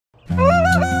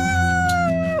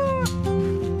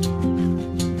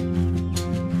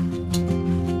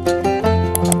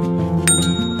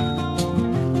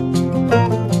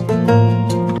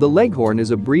The Leghorn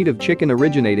is a breed of chicken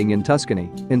originating in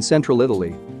Tuscany, in central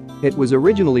Italy. It was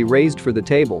originally raised for the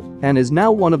table and is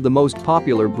now one of the most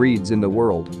popular breeds in the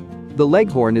world. The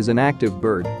Leghorn is an active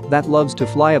bird that loves to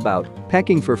fly about,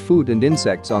 pecking for food and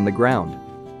insects on the ground.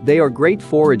 They are great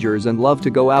foragers and love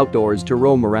to go outdoors to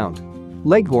roam around.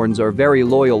 Leghorns are very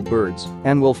loyal birds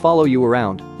and will follow you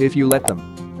around if you let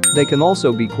them. They can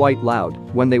also be quite loud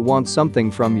when they want something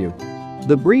from you.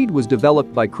 The breed was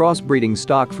developed by crossbreeding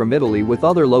stock from Italy with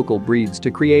other local breeds to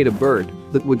create a bird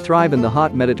that would thrive in the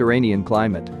hot Mediterranean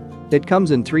climate. It comes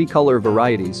in 3 color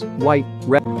varieties: white,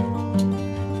 red.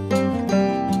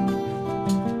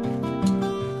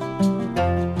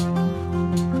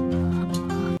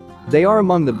 They are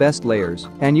among the best layers,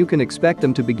 and you can expect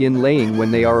them to begin laying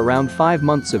when they are around 5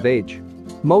 months of age.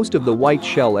 Most of the white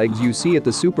shell eggs you see at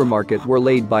the supermarket were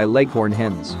laid by Leghorn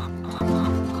hens.